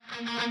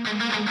It's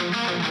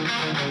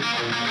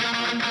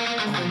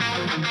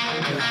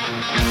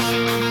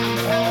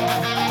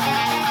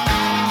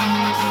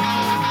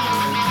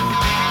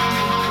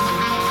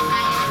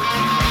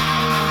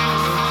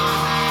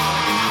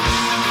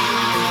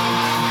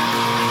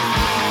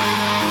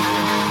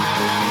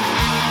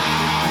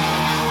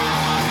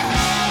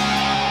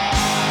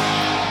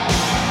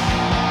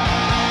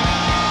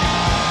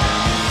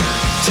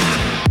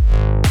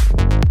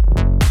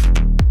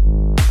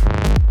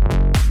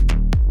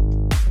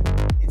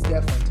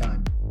definitely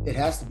time. It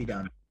has to be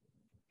done.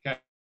 Okay.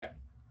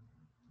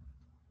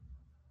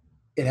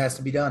 It has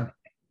to be done.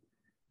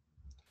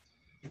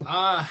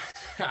 I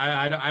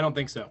don't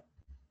think so.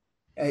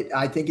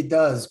 I think it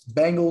does.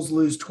 Bengals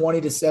lose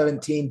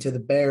 20-17 to the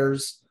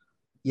Bears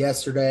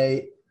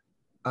yesterday.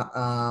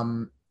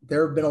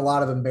 There have been a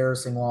lot of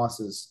embarrassing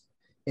losses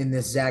in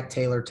this Zach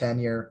Taylor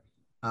tenure.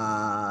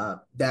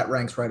 That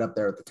ranks right up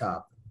there at the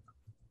top.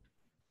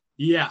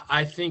 Yeah,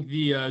 I think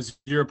the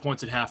 0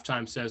 points at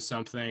halftime says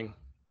something.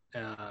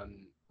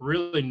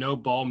 Really no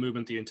ball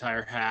movement the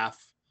entire half.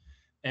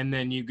 And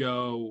then you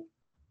go,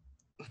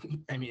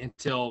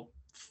 until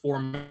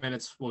 4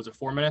 minutes, what was it,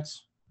 4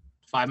 minutes?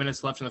 5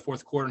 minutes left in the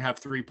fourth quarter and have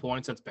 3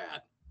 points. That's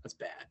bad. That's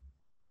bad.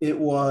 It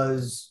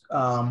was,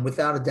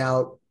 without a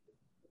doubt,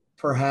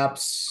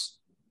 perhaps,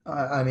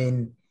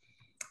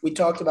 we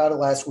talked about it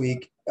last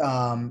week.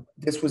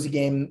 This was a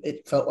game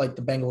it felt like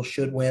the Bengals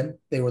should win.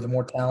 They were the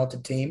more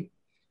talented team.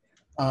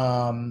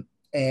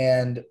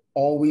 And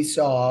all we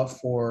saw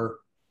for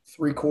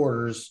 3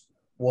 quarters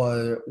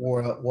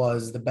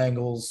was the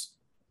Bengals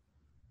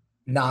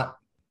not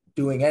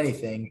doing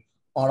anything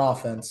on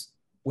offense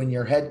when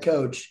your head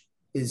coach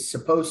is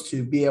supposed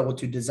to be able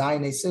to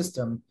design a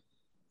system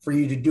for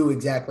you to do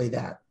exactly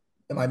that.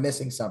 Am I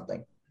missing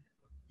something?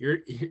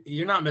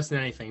 You're not missing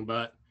anything,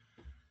 but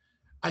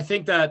I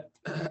think that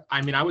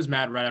I was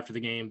mad right after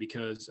the game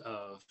because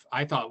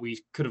I thought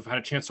we could have had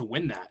a chance to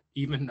win that.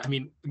 Even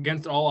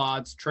against all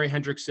odds, Trey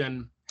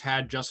Hendrickson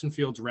had Justin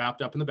Fields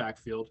wrapped up in the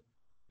backfield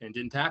and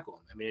didn't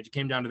tackle him. It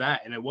came down to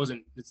that, and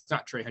it's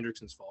not Trey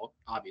Hendrickson's fault,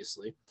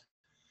 obviously.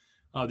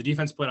 The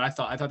defense played. I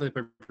thought they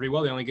played pretty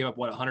well. They only gave up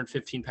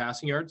 115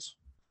 passing yards.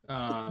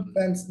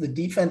 The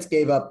defense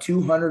gave up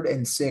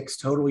 206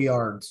 total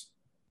yards.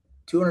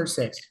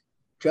 206.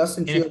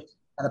 Justin Fields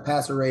had a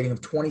passer rating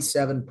of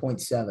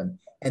 27.7,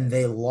 and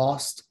they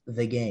lost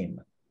the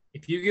game.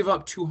 If you give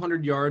up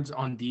 200 yards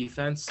on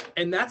defense,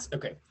 and that's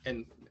okay.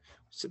 And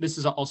so this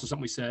is also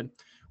something we said.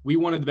 We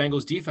wanted the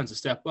Bengals defense to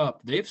step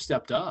up. They've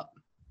stepped up.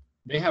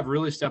 They have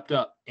really stepped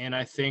up. And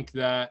I think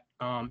that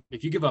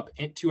if you give up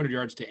 200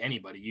 yards to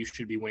anybody, you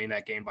should be winning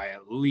that game by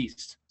at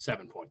least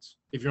 7 points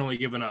if you're only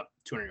giving up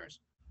 200 yards.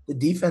 The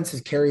defense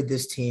has carried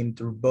this team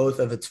through both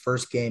of its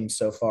first games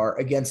so far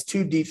against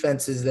 2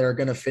 defenses that are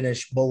going to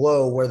finish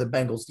below where the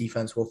Bengals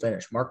defense will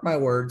finish. Mark my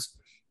words,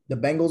 the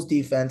Bengals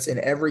defense in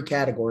every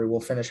category will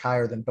finish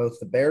higher than both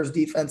the Bears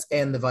defense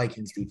and the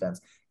Vikings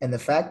defense. And the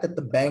fact that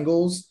the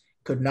Bengals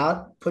could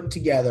not put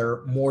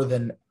together more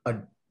than a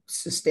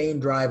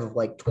sustained drive of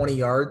 20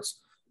 yards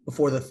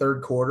before the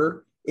third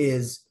quarter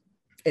is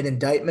an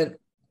indictment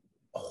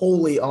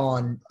wholly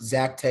on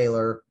Zach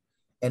Taylor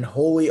and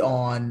wholly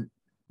on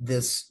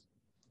this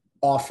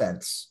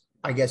offense,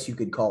 I guess you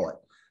could call it.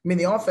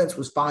 The offense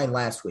was fine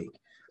last week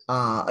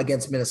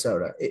against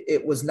Minnesota.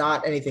 It was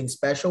not anything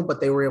special,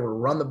 but they were able to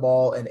run the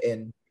ball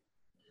and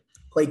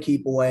play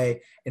keep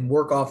away and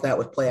work off that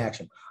with play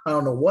action. I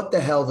don't know what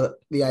the hell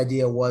the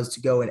idea was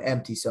to go and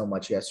empty so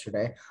much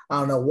yesterday. I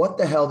don't know what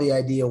the hell the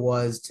idea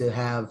was to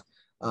have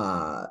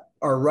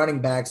our running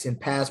backs in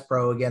pass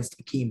pro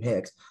against Akeem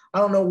Hicks. I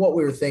don't know what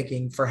we were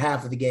thinking for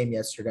half of the game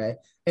yesterday.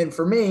 And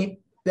for me,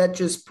 that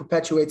just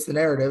perpetuates the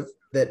narrative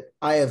that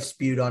I have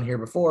spewed on here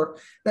before.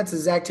 That's that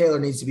Zach Taylor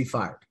needs to be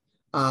fired.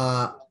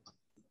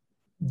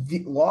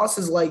 The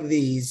losses like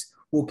these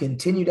will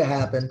continue to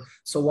happen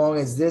so long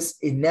as this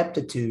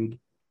ineptitude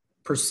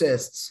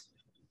persists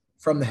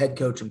from the head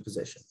coaching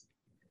position.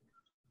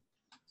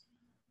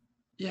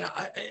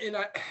 Yeah,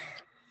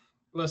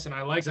 listen,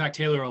 I like Zach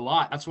Taylor a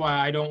lot. That's why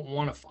I don't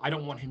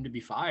want him to be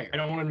fired. I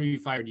don't want him to be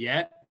fired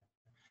yet.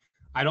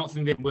 I don't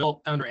think they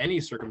will, under any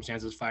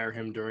circumstances, fire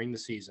him during the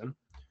season.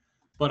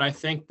 But I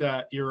think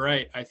that you're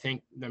right.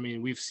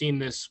 We've seen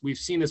this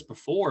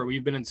before.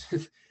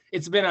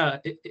 It's been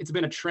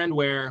a trend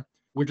where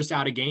we're just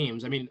out of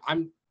games.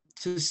 I'm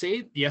to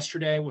say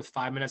yesterday with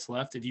 5 minutes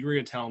left, if you were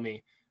going to tell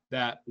me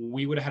that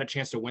we would have had a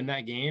chance to win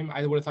that game,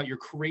 I would have thought you're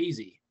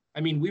crazy.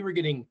 We were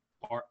getting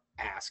our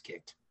ass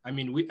kicked.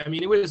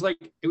 It was I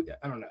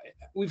don't know.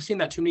 We've seen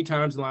that too many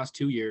times in the last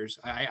 2 years.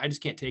 I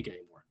just can't take it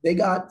anymore. They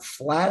got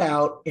flat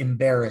out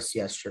embarrassed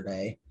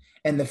yesterday.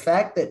 And the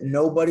fact that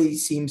nobody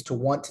seems to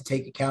want to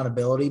take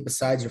accountability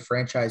besides your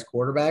franchise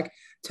quarterback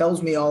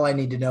tells me all I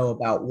need to know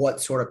about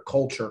what sort of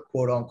culture,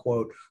 quote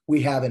unquote,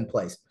 we have in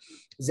place.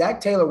 Zach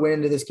Taylor went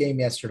into this game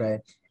yesterday,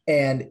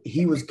 and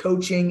he was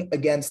coaching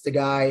against a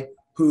guy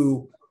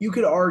who you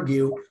could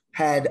argue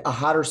had a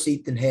hotter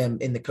seat than him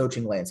in the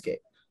coaching landscape.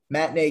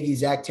 Matt Nagy,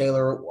 Zach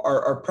Taylor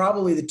are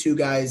probably the two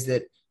guys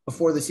that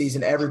before the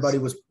season, everybody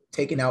was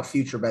taking out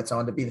future bets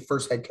on to be the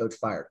first head coach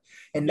fired.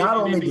 And not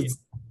only did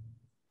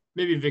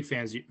maybe Vic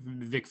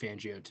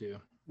Fangio too.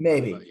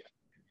 Maybe.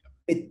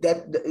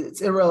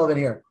 It's irrelevant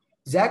here.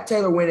 Zach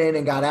Taylor went in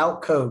and got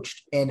out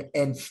coached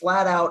and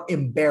flat out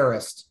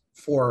embarrassed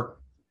for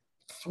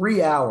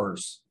 3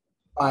 hours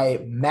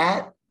by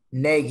Matt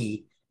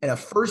Nagy and a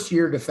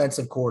first-year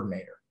defensive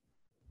coordinator.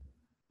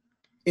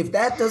 If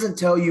that doesn't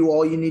tell you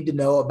all you need to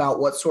know about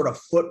what sort of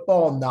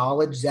football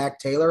knowledge Zach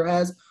Taylor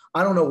has,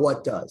 I don't know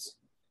what does.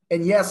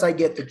 And yes, I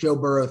get that Joe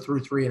Burrow threw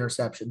 3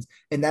 interceptions,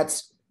 and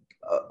that's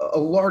a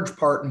large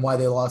part in why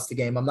they lost the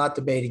game. I'm not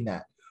debating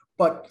that.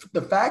 But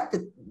the fact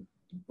that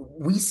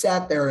we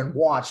sat there and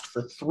watched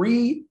for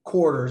 3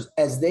 quarters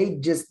as they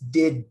just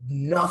did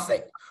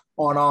nothing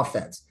on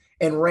offense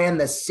and ran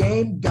the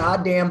same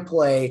goddamn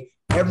play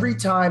every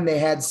time they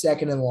had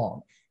second and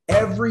long,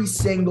 every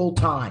single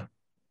time.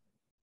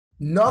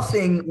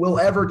 Nothing will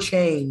ever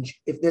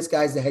change if this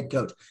guy's the head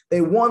coach.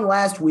 They won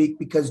last week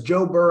because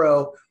Joe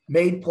Burrow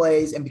made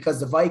plays and because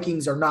the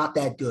Vikings are not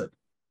that good.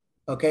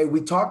 Okay,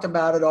 we talked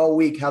about it all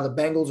week, how the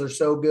Bengals are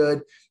so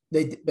good.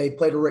 They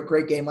played a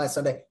great game last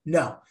Sunday.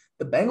 No,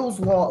 the Bengals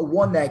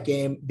won that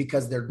game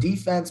because their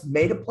defense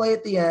made a play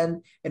at the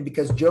end and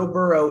because Joe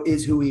Burrow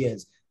is who he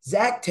is.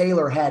 Zach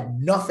Taylor had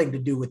nothing to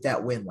do with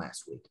that win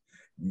last week.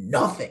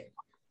 Nothing.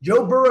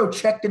 Joe Burrow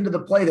checked into the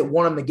play that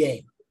won him the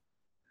game.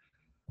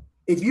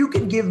 If you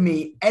can give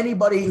me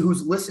anybody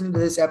who's listening to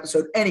this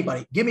episode,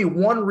 anybody, give me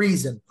one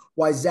reason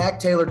why Zach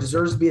Taylor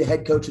deserves to be the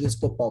head coach of this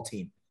football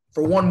team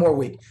for one more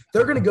week.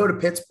 They're going to go to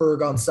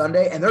Pittsburgh on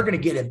Sunday, and they're going to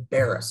get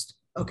embarrassed,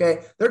 okay?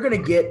 They're going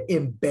to get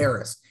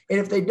embarrassed. And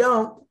if they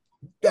don't,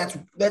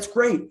 that's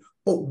great.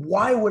 But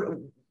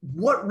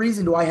what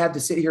reason do I have to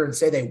sit here and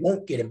say they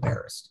won't get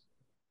embarrassed?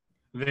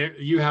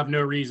 You have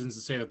no reasons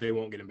to say that they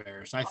won't get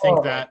embarrassed. I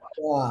think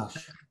gosh.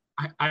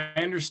 I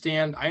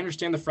understand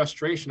the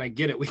frustration. I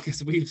get it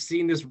because we've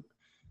seen this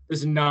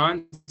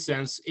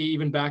nonsense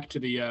even back to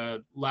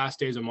the last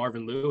days of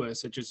Marvin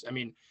Lewis. It just, I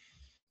mean,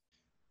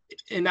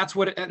 and that's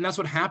what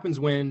happens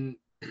when,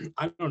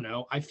 I don't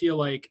know, I feel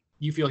like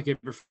you have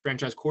a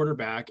franchise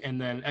quarterback and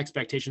then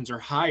expectations are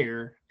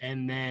higher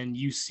and then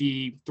you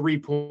see 3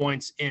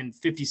 points in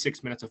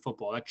 56 minutes of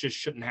football. That just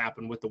shouldn't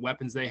happen with the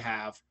weapons they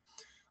have.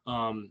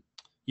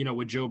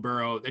 With Joe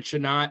Burrow, it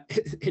should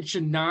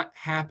not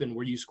happen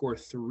where you score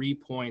 3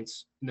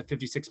 points in the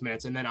 56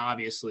 minutes. And then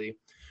obviously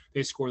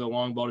they score the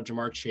long ball to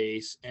Jamar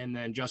Chase. And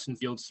then Justin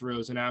Fields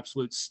throws an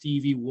absolute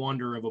Stevie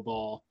Wonder of a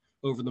ball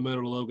over the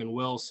middle to Logan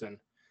Wilson.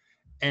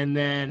 And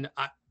then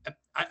I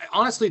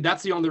honestly,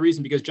 that's the only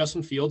reason, because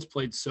Justin Fields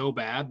played so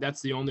bad.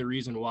 That's the only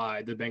reason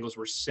why the Bengals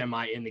were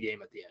semi in the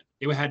game at the end.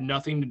 It had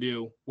nothing to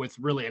do with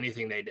really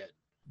anything they did.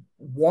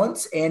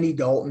 Once Andy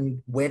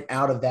Dalton went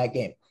out of that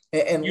game,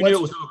 and you knew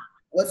it was over.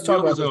 Let's talk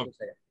about this for a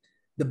second.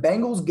 The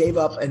Bengals gave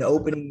up an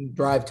opening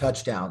drive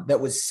touchdown that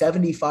was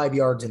 75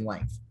 yards in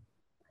length.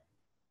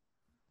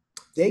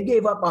 They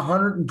gave up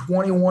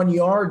 121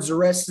 yards or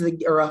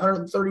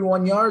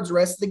 131 yards the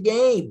rest of the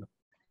game.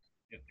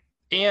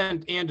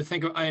 And to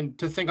think on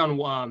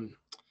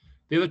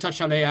the other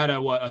touchdown, they had a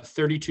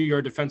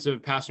 32-yard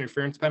defensive pass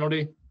interference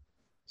penalty.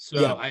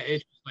 So yeah.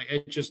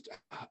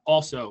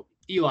 Also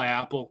Eli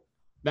Apple,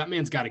 that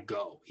man's got to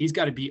go. He's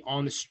got to be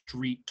on the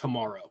street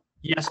tomorrow.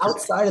 Yesterday.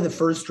 Outside of the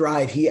first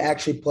drive, he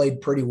actually played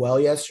pretty well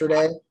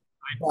yesterday.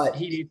 But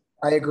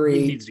I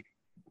agree.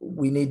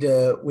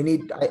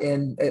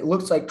 And it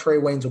looks like Trey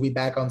Waynes will be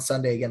back on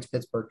Sunday against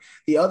Pittsburgh.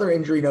 The other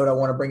injury note I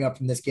want to bring up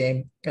from this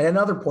game, and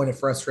another point of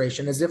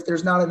frustration, is if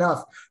there's not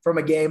enough from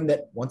a game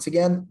that, once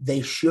again,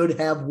 they should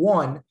have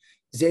won.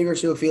 Xavier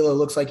Su'a-Filo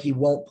looks like he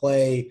won't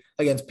play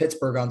against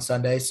Pittsburgh on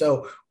Sunday.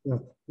 So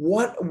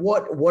what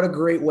a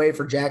great way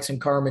for Jackson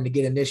Carman to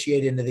get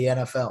initiated into the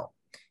NFL.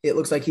 It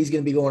looks like he's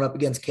going to be going up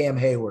against Cam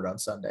Hayward on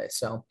Sunday.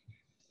 So,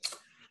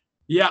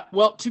 yeah,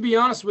 well, to be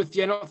honest with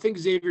you, I don't think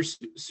Xavier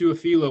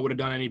Su'a-Filo would have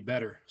done any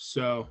better.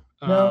 So,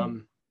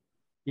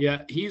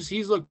 yeah,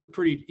 he's looked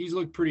pretty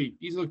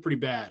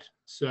bad.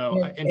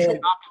 So, and Trey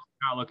Hopkins is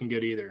not looking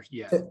good either.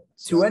 Yeah.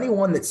 To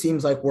anyone that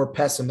seems like we're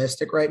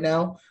pessimistic right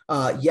now,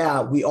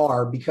 yeah, we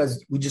are,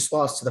 because we just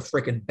lost to the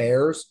freaking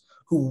Bears,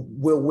 who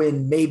will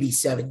win maybe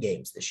 7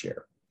 games this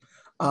year.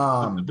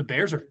 The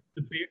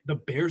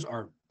Bears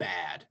are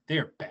bad.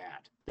 They're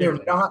bad. They're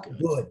not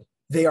good.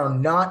 They are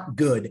not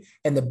good.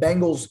 And the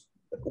Bengals,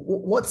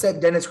 what's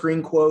that Dennis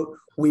Green quote?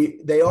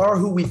 They are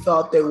who we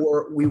thought they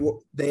were.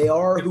 They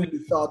are who we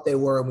thought they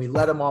were, and we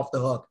let them off the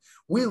hook.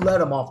 We let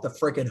them off the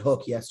freaking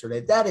hook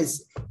yesterday.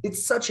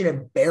 It's such an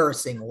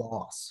embarrassing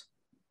loss.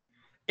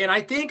 And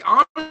I think,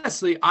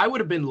 honestly, I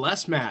would have been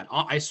less mad.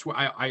 I swear,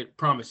 I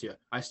promise you,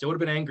 I still would have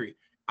been angry.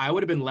 I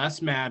would have been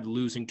less mad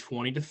losing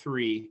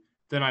 20-3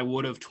 than I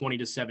would have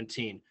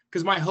 20-17,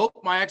 because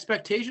my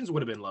expectations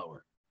would have been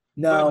lower.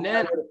 No,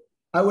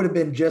 I would have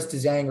been just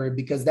as angry,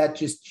 because that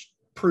just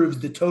proves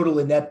the total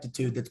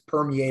ineptitude that's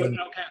permeating.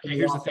 Okay,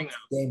 here's the thing,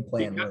 though. Game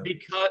plan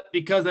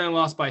because then I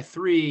lost by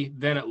 3,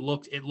 then it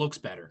looks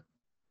better.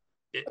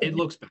 It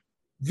looks better.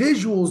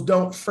 Visuals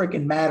don't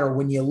freaking matter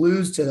when you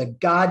lose to the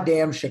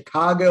goddamn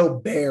Chicago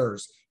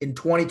Bears in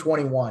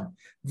 2021.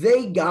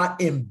 They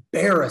got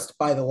embarrassed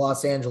by the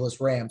Los Angeles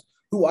Rams,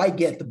 who I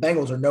get the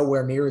Bengals are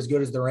nowhere near as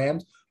good as the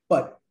Rams.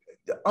 But,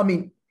 I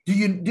mean,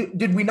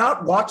 did we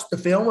not watch the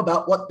film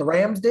about what the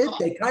Rams did?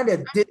 They kind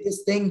of did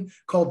this thing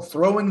called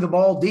throwing the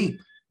ball deep.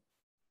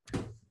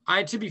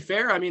 To be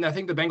fair, I mean, I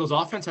think the Bengals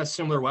offense has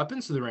similar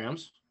weapons to the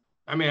Rams.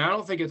 I mean, I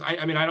don't think it's.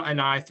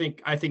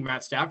 I think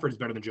Matt Stafford is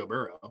better than Joe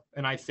Burrow,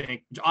 and I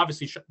think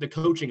obviously the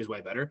coaching is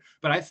way better.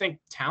 But I think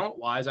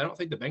talent-wise, I don't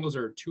think the Bengals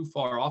are too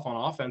far off on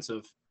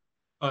offensive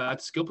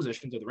at skill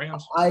positions of the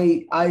Rams.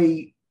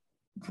 I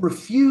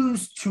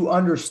refuse to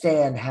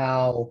understand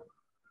how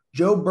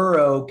Joe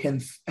Burrow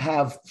can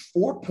have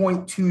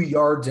 4.2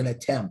 yards an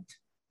attempt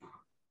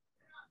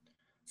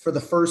for the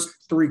first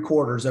 3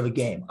 quarters of a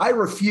game. I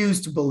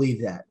refuse to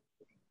believe that.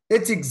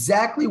 It's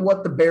exactly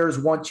what the Bears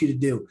want you to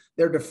do.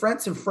 Their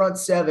defensive front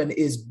seven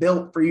is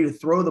built for you to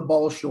throw the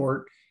ball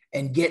short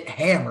and get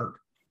hammered.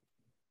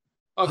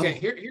 Okay,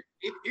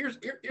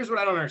 here's what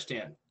I don't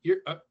understand.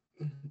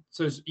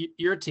 So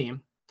you're a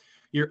team.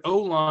 Your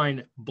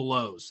O-line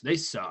blows. They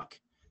suck.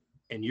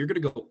 And you're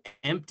going to go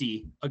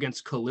empty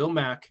against Khalil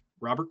Mack,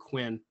 Robert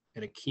Quinn,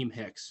 and Akeem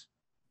Hicks.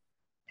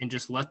 And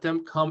just let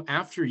them come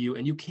after you,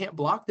 and you can't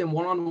block them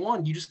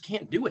one-on-one. You just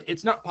can't do it.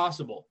 It's not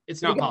possible.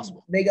 It's not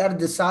possible. They got to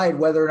decide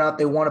whether or not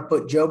they want to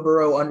put Joe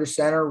Burrow under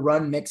center,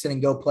 run Mixon,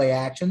 and go play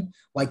action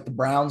like the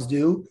Browns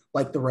do,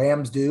 like the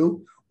Rams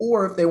do,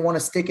 or if they want to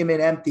stick him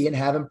in empty and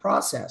have him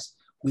process.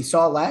 We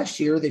saw last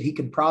year that he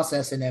can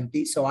process an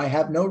empty, so I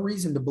have no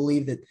reason to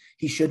believe that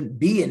he shouldn't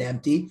be in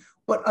empty.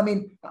 But, I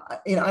mean, I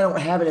don't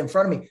have it in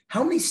front of me.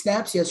 How many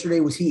snaps yesterday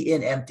was he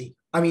in empty?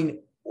 I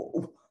mean,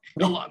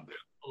 a lot.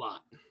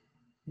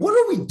 What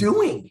are we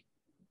doing?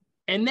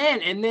 And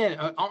then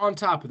on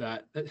top of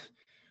that,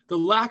 the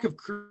lack of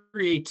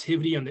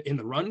creativity in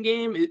the run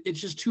game, it's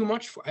just too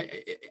much.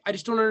 I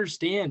just don't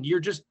understand.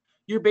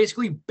 You're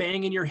basically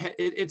banging your head.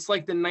 It's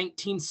like the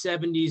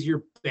 1970s.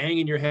 You're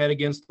banging your head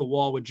against the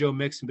wall with Joe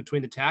Mixon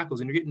between the tackles,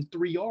 and you're getting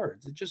 3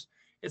 yards.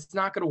 It's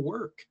not going to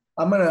work.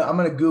 I'm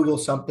gonna Google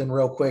something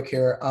real quick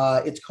here.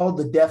 It's called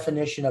the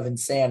definition of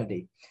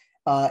insanity,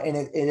 and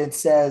it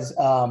says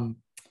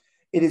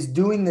it is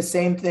doing the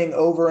same thing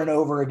over and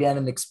over again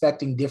and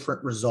expecting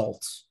different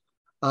results.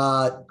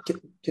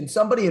 Can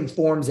somebody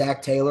inform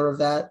Zach Taylor of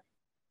that?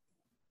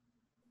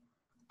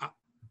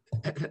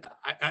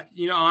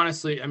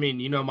 Honestly, I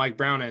mean, Mike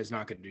Brown is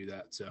not going to do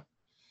that. So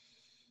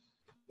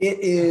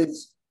it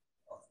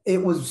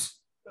was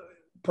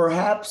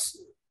perhaps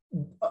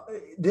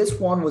this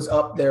one was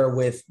up there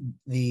with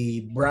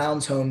the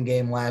Browns home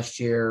game last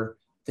year,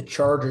 the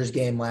Chargers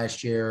game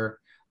last year,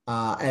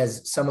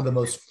 as some of the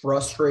most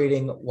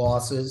frustrating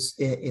losses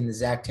in the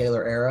Zach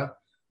Taylor era.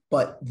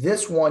 But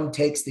this one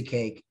takes the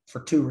cake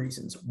for 2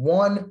 reasons.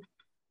 One,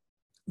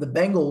 the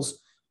Bengals,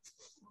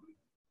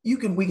 we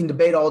can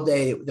debate all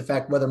day the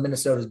fact whether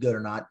Minnesota is good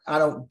or not. I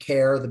don't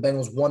care. The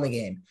Bengals won the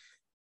game.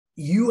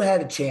 You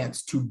had a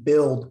chance to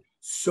build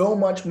so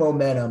much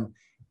momentum.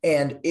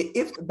 And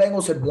if the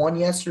Bengals had won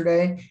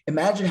yesterday,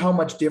 imagine how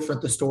much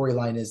different the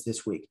storyline is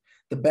this week.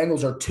 The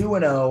Bengals are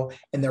 2-0,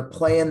 and they're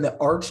playing the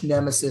arch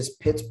nemesis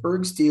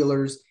Pittsburgh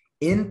Steelers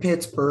in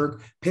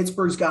Pittsburgh.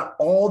 Pittsburgh's got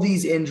all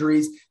these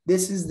injuries.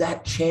 This is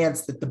that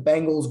chance that the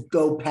Bengals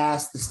go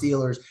past the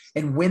Steelers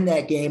and win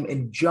that game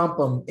and jump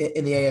them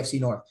in the AFC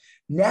North.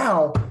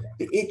 Now,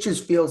 it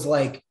just feels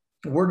like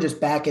we're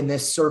just back in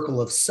this circle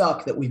of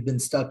suck that we've been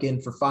stuck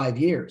in for 5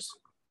 years.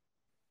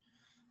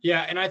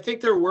 Yeah, and I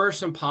think there were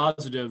some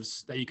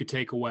positives that you could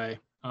take away.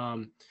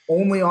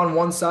 Only on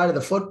one side of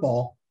the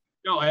football.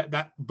 No,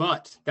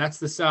 but that's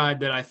the side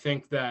that I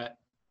think that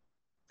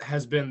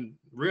has been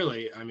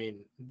really, I mean,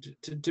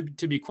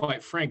 to be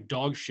quite frank,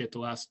 dog shit the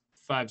last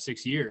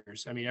 5-6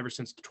 years. I mean, ever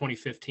since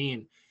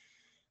 2015,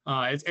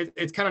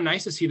 it's kind of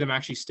nice to see them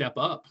actually step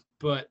up.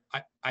 But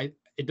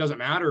it doesn't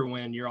matter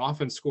when your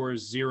offense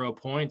scores 0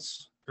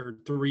 points or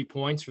 3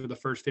 points for the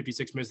first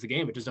 56 minutes of the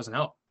game. It just doesn't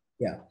help.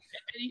 Yeah.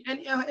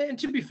 And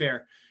to be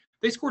fair,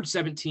 they scored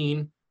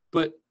 17,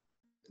 but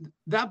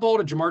that ball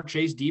to Jamar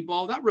Chase deep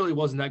ball, that really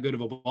wasn't that good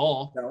of a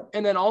ball. No.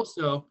 And then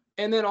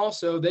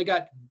also they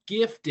got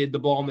gifted the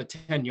ball on the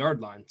 10-yard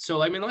line.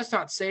 So, I mean, let's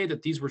not say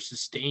that these were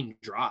sustained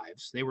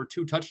drives. They were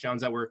 2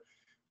 touchdowns that were,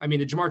 I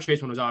mean, the Jamar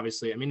Chase one was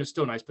obviously, I mean, it was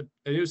still nice, but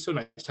it was still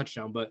a nice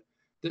touchdown. But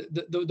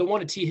the one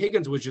to T.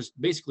 Higgins was just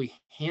basically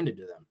handed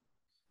to them.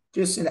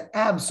 Just an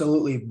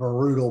absolutely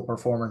brutal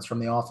performance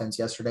from the offense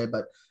yesterday.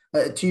 But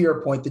to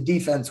your point, the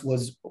defense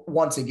was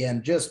once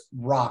again just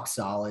rock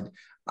solid.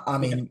 I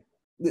mean,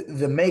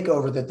 the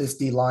makeover that this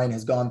D-line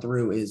has gone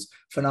through is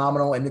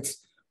phenomenal, and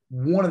it's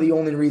one of the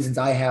only reasons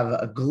I have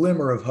a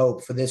glimmer of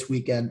hope for this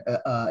weekend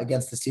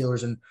against the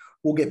Steelers, and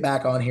we'll get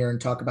back on here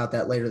and talk about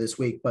that later this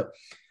week. But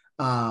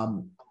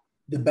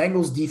the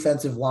Bengals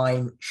defensive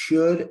line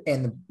should,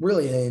 and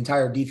really the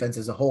entire defense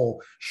as a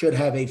whole, should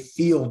have a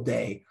field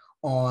day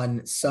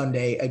on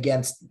Sunday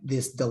against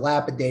this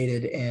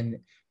dilapidated and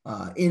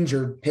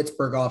injured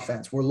Pittsburgh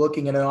offense. We're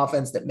looking at an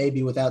offense that may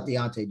be without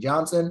Deontay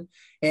Johnson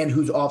and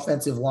whose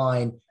offensive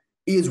line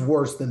is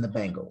worse than the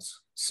Bengals.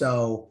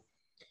 So,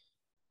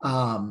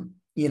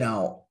 you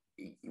know,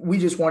 we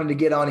just wanted to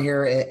get on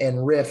here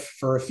and riff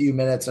for a few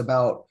minutes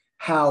about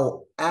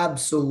how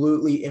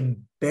absolutely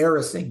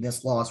embarrassing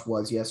this loss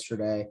was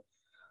yesterday.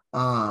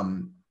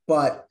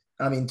 But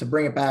I mean, to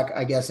bring it back,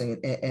 I guess,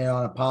 and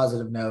on a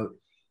positive note,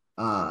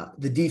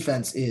 the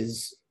defense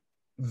is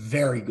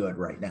very good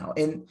right now.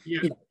 And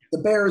you know,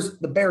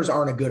 the Bears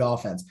aren't a good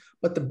offense,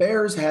 but the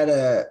Bears had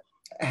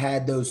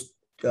those.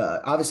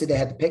 Obviously, they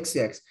had the pick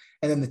six,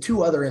 and then the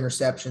two other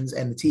interceptions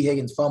and the T.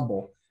 Higgins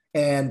fumble,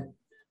 and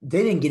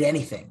they didn't get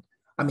anything.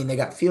 I mean, they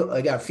got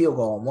a field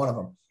goal on one of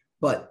them,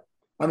 but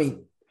I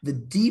mean, the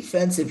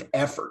defensive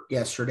effort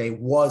yesterday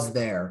was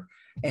there,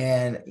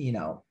 and you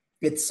know,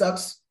 it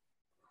sucks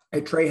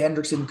that Trey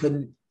Hendrickson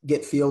couldn't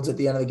get Fields at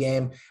the end of the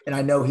game, and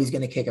I know he's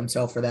going to kick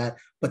himself for that.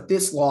 But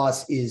this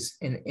loss is,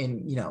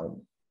 in you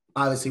know,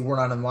 obviously we're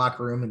not in the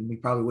locker room, and we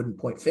probably wouldn't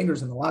point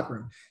fingers in the locker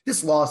room.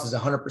 This loss is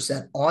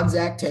 100% on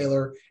Zac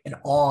Taylor and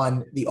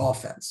on the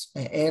offense,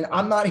 and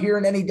I'm not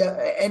hearing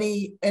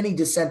any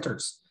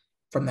dissenters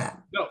from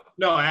that.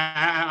 No,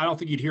 I don't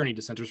think you'd hear any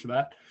dissenters for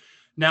that.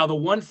 Now, the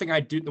one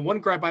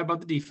gripe I have about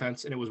the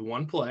defense, and it was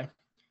one play.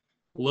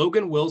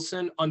 Logan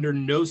Wilson, under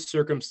no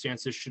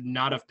circumstances, should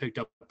not have picked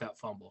up that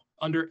fumble.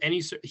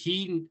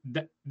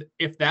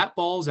 If that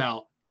ball's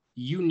out,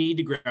 you need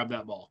to grab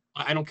that ball.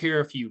 I don't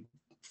care if you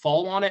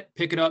fall on it,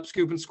 pick it up,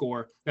 scoop, and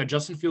score. Now,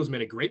 Justin Fields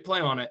made a great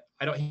play on it.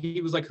 He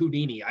was like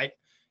Houdini.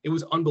 It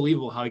was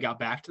unbelievable how he got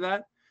back to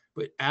that.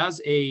 But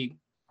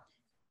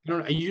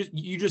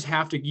you just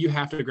have to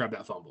grab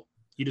that fumble.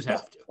 You just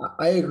have to.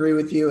 I agree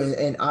with you.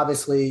 And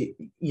obviously,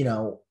 you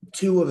know,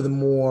 two of the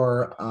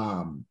more,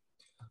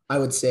 I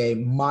would say,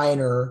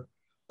 minor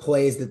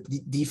plays that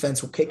the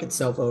defense will kick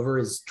itself over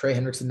is Trey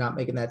Hendrickson not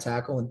making that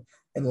tackle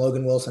and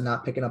Logan Wilson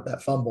not picking up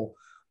that fumble.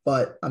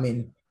 But, I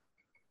mean,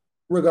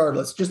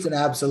 regardless, just an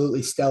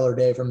absolutely stellar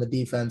day from the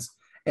defense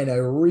and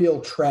a real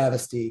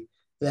travesty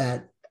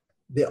that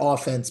the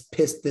offense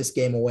pissed this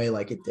game away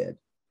like it did.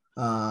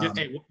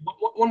 Hey,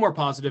 one more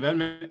positive.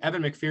 Evan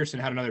McPherson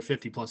had another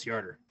 50-plus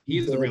yarder.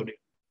 He's the real deal.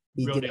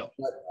 Real deal.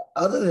 But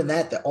other than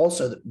that,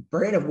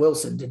 Brandon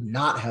Wilson did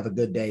not have a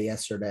good day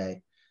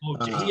yesterday. Oh,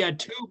 he had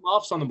two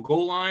muffs on the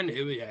goal line.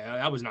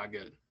 That was not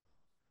good.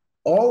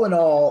 All in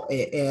all,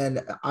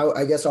 and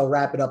I guess I'll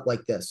wrap it up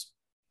like this.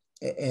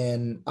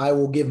 And I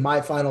will give my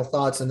final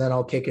thoughts, and then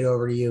I'll kick it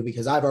over to you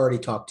because I've already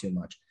talked too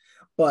much.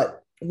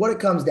 But what it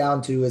comes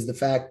down to is the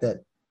fact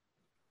that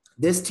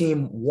this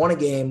team won a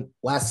game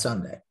last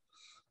Sunday.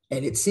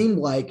 And it seemed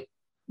like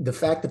the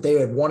fact that they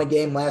had won a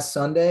game last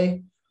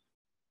Sunday,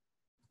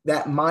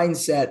 that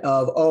mindset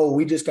of, oh,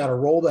 we just got to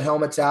roll the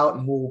helmets out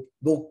and we'll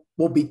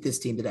beat this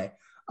team today.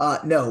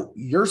 No,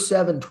 you're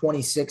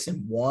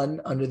 7-26-1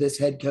 under this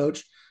head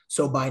coach.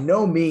 So by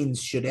no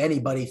means should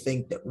anybody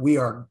think that we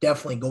are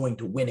definitely going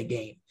to win a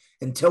game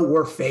until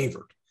we're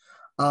favored.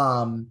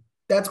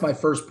 That's my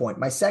first point.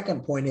 My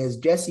second point is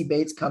Jesse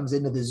Bates comes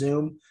into the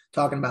Zoom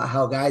talking about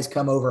how guys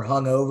come over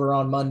hungover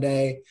on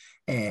Monday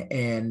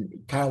and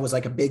kind of was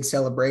like a big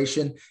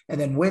celebration.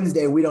 And then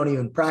Wednesday, we don't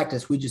even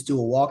practice. We just do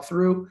a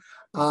walkthrough.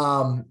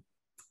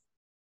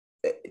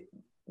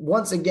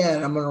 Once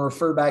again, I'm going to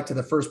refer back to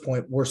the first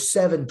point. We're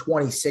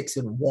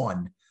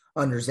 7-26-1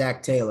 under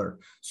Zac Taylor.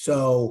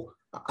 So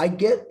I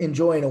get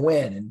enjoying a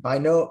win. And by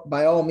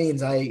all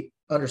means, I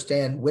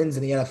understand wins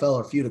in the NFL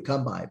are few to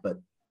come by, but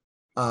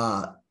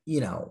you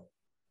know,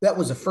 that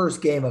was the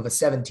first game of a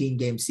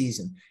 17-game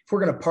season. If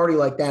we're going to party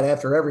like that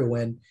after every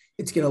win,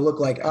 it's going to look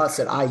like us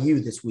at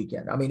IU this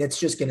weekend. I mean, it's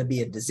just going to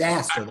be a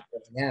disaster.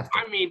 I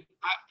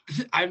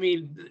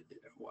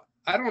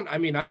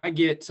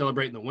get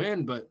celebrating the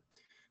win, but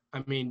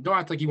I mean, don't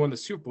act like you won the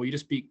Super Bowl. You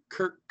just beat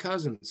Kirk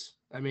Cousins.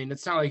 I mean,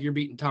 it's not like you're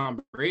beating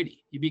Tom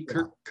Brady. You beat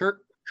Kirk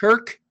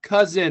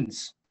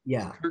Cousins.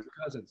 Yeah. Kirk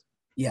Cousins.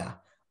 Yeah.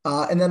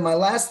 And then my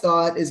last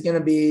thought is going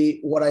to be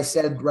what I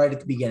said right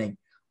at the beginning.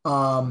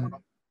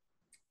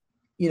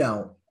 You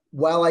know,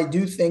 while I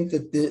do think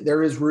that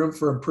there is room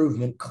for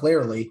improvement,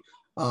 clearly,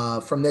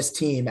 from this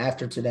team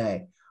after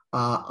today,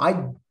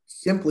 I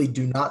simply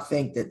do not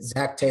think that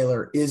Zac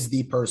Taylor is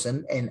the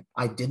person, and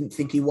I didn't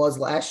think he was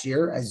last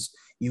year, as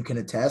you can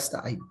attest.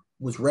 I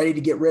was ready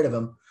to get rid of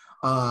him.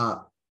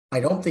 I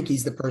don't think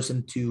he's the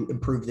person to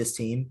improve this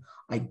team.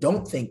 I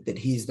don't think that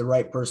he's the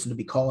right person to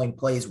be calling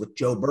plays with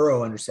Joe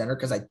Burrow under center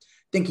because I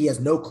think he has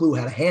no clue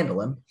how to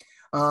handle him.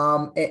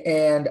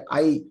 And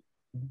I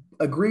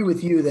agree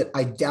with you that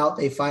I doubt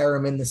they fire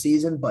him in the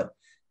season, but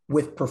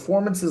with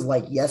performances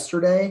like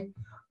yesterday,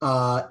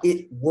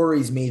 it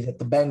worries me that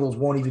the Bengals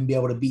won't even be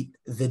able to beat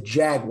the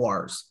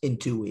Jaguars in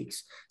 2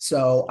 weeks.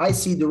 So I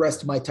cede the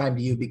rest of my time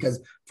to you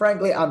because,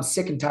 frankly, I'm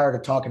sick and tired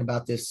of talking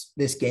about this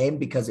game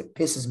because it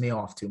pisses me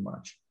off too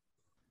much.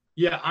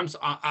 Yeah,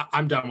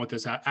 I'm done with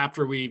this.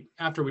 After we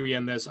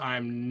end this,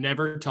 I'm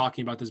never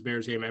talking about this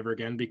Bears game ever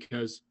again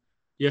because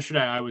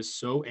yesterday I was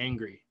so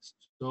angry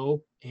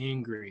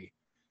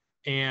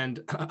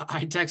And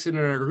I texted in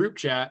our group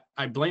chat.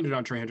 I blamed it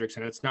on Trey Hendrickson.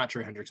 It's not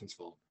Trey Hendrickson's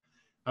fault.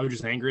 I was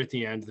just angry at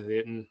the end that they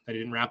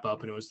didn't wrap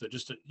up, and it was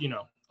just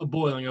a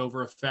boiling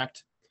over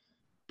effect.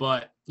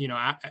 But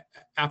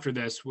after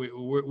this,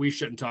 we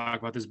shouldn't talk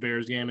about this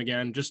Bears game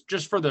again,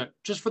 just for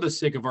the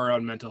sake of our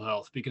own mental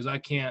health, because I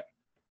can't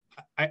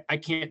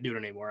do it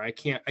anymore. I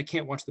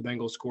can't watch the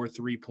Bengals score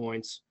 3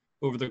 points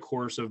over the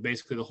course of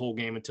basically the whole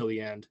game until the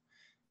end,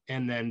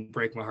 and then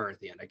break my heart at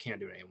the end. I can't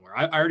do it anymore.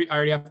 I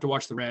already have to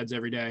watch the Reds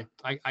every day.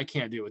 I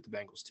can't do it with the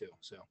Bengals too.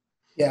 So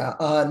yeah,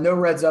 no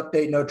Reds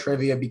update, no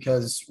trivia,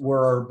 because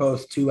we're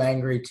both too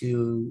angry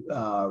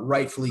to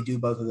rightfully do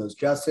both of those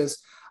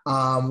justice.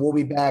 We'll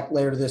be back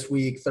later this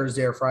week,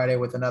 Thursday or Friday,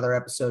 with another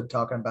episode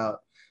talking about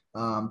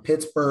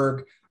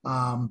Pittsburgh.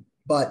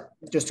 But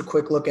just a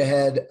quick look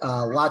ahead,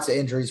 lots of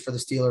injuries for the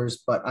Steelers,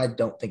 but I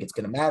don't think it's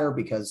going to matter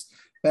because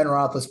Ben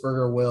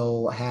Roethlisberger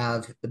will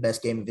have the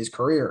best game of his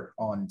career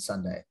on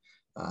Sunday,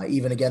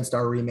 even against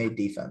our remade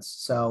defense.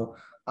 So,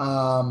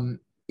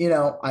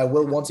 I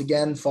will once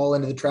again fall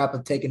into the trap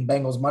of taking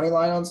Bengals money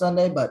line on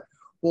Sunday, but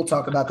we'll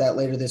talk about that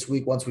later this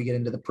week once we get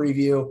into the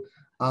preview.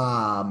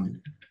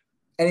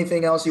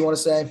 Anything else you want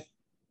to say?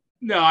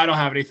 No, I don't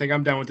have anything.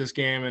 I'm done with this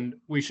game, and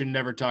we should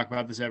never talk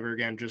about this ever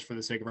again, just for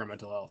the sake of our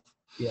mental health.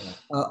 Yeah.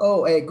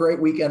 Hey, great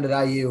weekend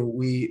at IU.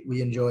 We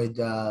enjoyed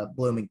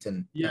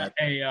Bloomington. Yeah.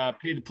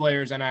 Paid the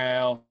players,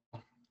 NIL.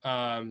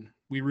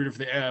 We rooted for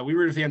the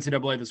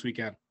NCAA this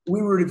weekend.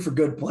 We rooted for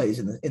good plays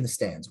in the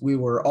stands. We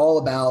were all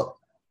about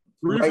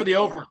rooted for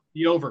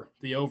the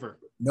over.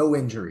 No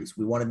injuries.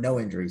 We wanted no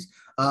injuries.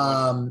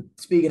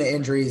 Speaking of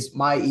injuries,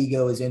 my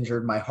ego is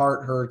injured. My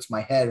heart hurts.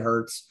 My head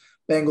hurts.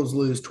 Bengals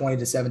lose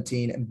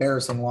 20-17.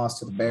 Embarrassing loss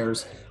to the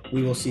Bears.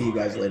 We will see you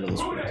guys later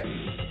this week.